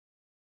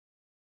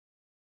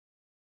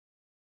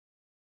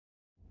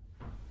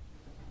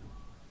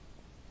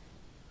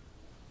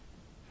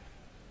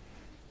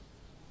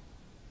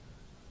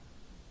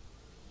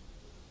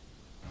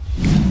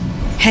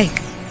Hey,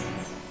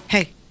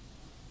 hey,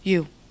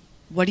 you,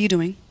 what are you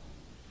doing?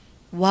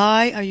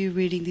 Why are you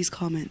reading these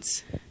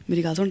comments?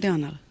 ਮੇਰੀ ਗੱਲ ਸੁਣ ਧਿਆਨ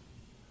ਨਾਲ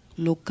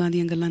ਲੋਕਾਂ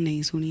ਦੀਆਂ ਗੱਲਾਂ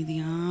ਨਹੀਂ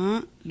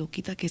ਸੁਣੀਦੀਆਂ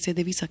ਲੋਕੀ ਤਾਂ ਕਿਸੇ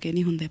ਦੇ ਵੀ ਸਕੇ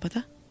ਨਹੀਂ ਹੁੰਦੇ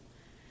ਪਤਾ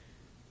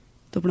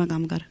ਤੂੰ ਆਪਣਾ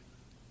ਕੰਮ ਕਰ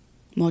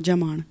ਮੌਜਾਂ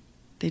ਮਾਣ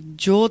ਤੇ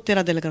ਜੋ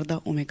ਤੇਰਾ ਦਿਲ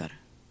ਕਰਦਾ ਉਵੇਂ ਕਰ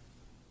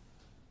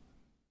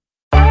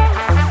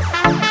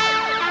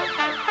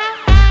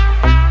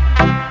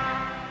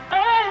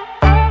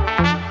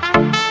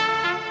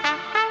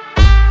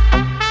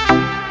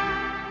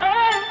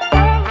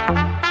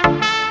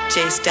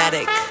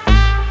Static,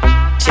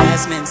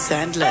 Jasmine,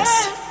 Sandlas.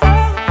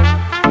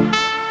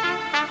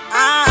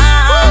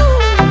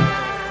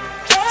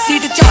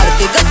 सीट झाड़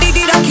के गड्डी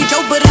दी राखी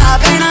चौबरा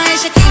बहना है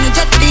शकीन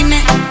जट्टी ने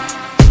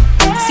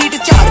सीट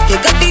झाड़ के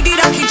गड्डी दी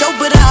राखी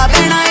चौबरा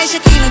बहना है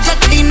शकीन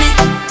जट्टी ने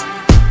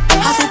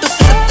हसूट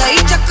सरता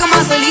ही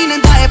चकमा सलीन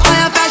दाए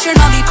पाया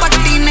फैशना दी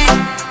पट्टी ने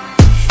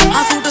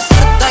हसूट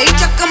सरता ही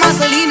चकमा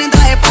सलीन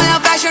दाए पाया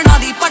फैशना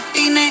दी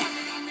पट्टी ने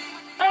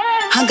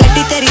हाँ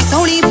गड्डी तेरी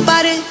सोहनी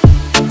पर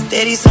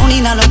तेरी सोहनी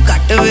नालों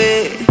घट वे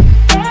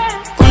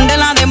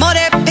कुंडलां दे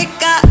मोरे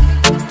फिक्का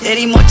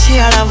तेरी मुछे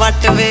वाला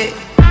वट वे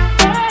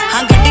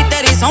हाँ गड्डी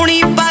तेरी सोहनी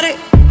पर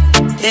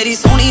तेरी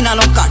सोहनी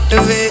नालों घट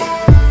वे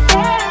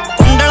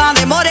कुंडलां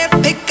दे मोरे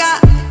फिक्का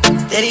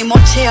तेरी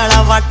मुछे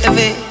वाला वट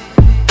वे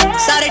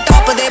सारे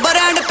टॉप दे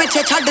ब्रांड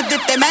पिछे छड्ड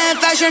दित्ते मैं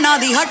फैशनां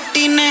दी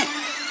हट्टी ने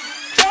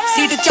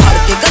सीट झाड़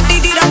के गड्डी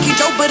दी राखी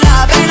चौबरा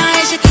बहना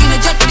है शकीन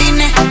जट्टी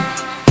ने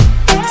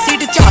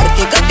सीट झाड़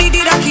के गड्डी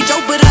दी राखी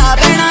चौबरा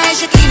बहना है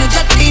शकीन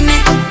जट्टी ने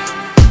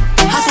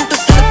हसूट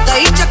सरता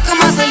ही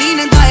चकमा सलीन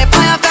दाए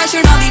पाया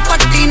फैशना दी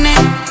पट्टी ने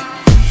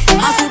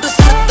हसूट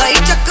सरता ही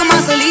चकमा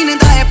सलीन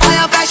दाए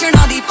पाया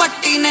फैशना दी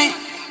पट्टी ने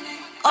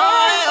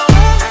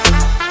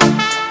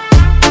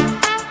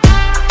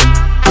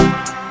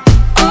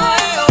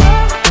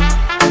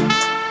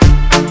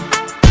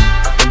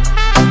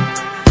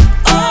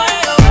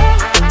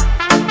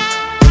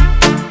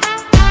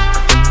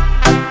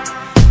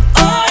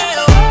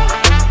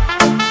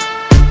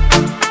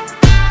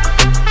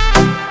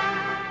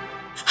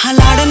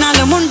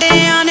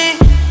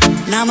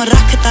नाम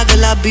रखता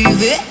गुलाबी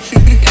वे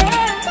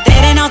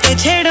तेरे नाल ते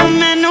छेड़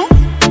मैनू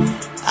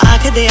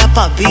आख दे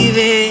भाभी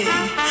वे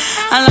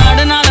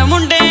लाड़ नाल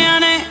मुंडियां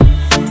ने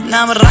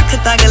नाम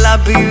रखता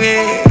गुलाबी वे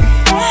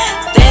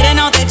तेरे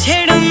नाल ते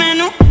छेड़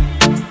मैनू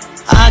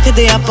आख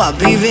दे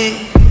भाभी वे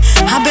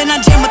हाँ बिना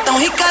जिम तो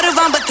ही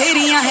करवा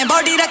बथेरियां है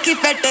बॉडी रखी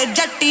फिट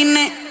जट्टी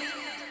ने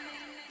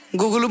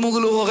गुगलू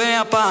मुगलू हो गए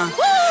आपा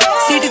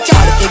सीट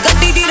झाड़ के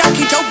गड्डी दी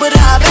राखी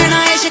चौबरा बहना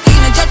है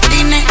शकीन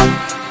जट्टी ने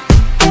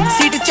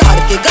सीट झाड़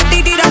के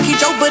गड्डी दी राखी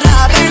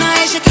चौबरा बहना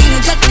है शकीन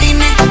जट्टी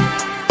ने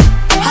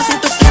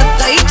हसूट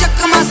सरता ही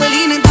चकमा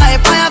सलीन दाए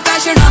पाया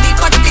फैशना दी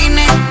पट्टी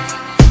ने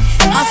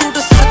हसूट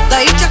सरता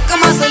ही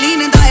चकमा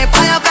सलीन दाए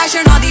पाया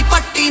फैशना दी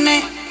पट्टी ने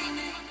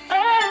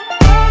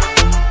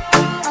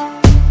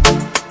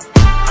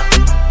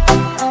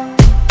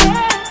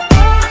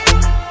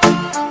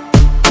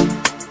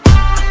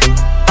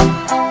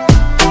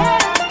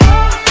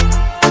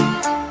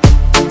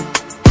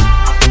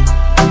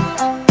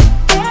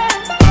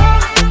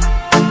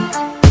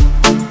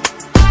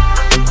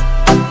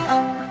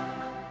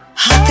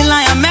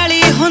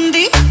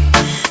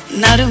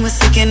नरम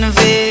स्किन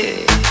वे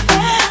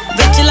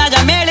विच ला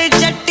जा मेले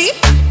जट्टी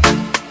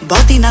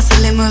बहुती ना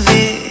स्लिम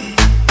वे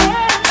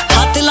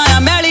हाथ लाया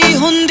मैली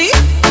हुंदी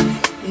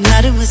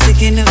नरम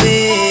स्किन वे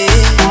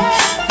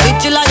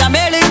विच ला जा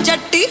मेले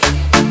जट्टी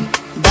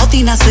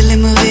बहुती ना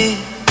स्लिम वे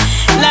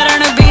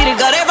लरण बीर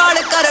गरे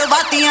वाल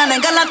करवातियां ने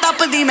गल्लां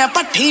तपदी मैं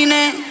पट्ठी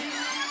ने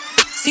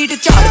सीट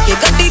झाड़ के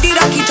गड्डी दी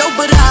राखी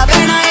चौबरा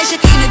बहना है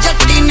शकीन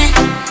जट्टी ने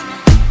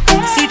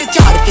सीट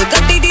झाड़ के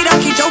गड्डी दी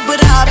राखी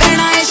चौबरा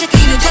बहना है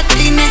शकीन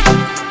जट्टी ने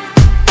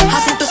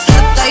हसूट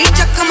सरता ही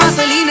चकमा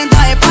सलीन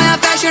दाए पाया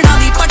फैशना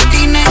दी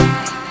पट्टी ने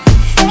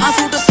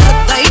हसूट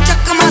सरता ही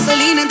चकमा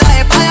सलीन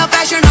दाए पाया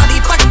फैशना दी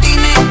पट्टी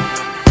ने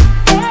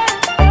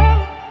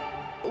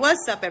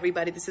What's up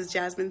everybody, this is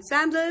Jasmine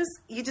Sandlas.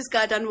 You just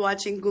got done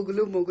watching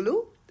Guglu Muglu.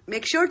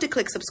 Make sure to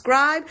click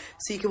subscribe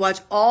so you can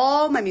watch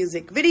all my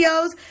music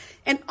videos.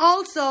 And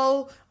also,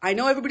 I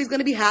know everybody's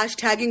going to be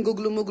hashtagging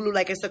Guglu Muglu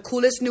like it's the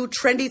coolest new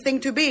trendy thing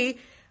to be,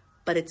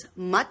 but it's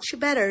much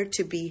better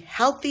to be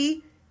healthy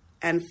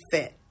and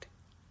fit.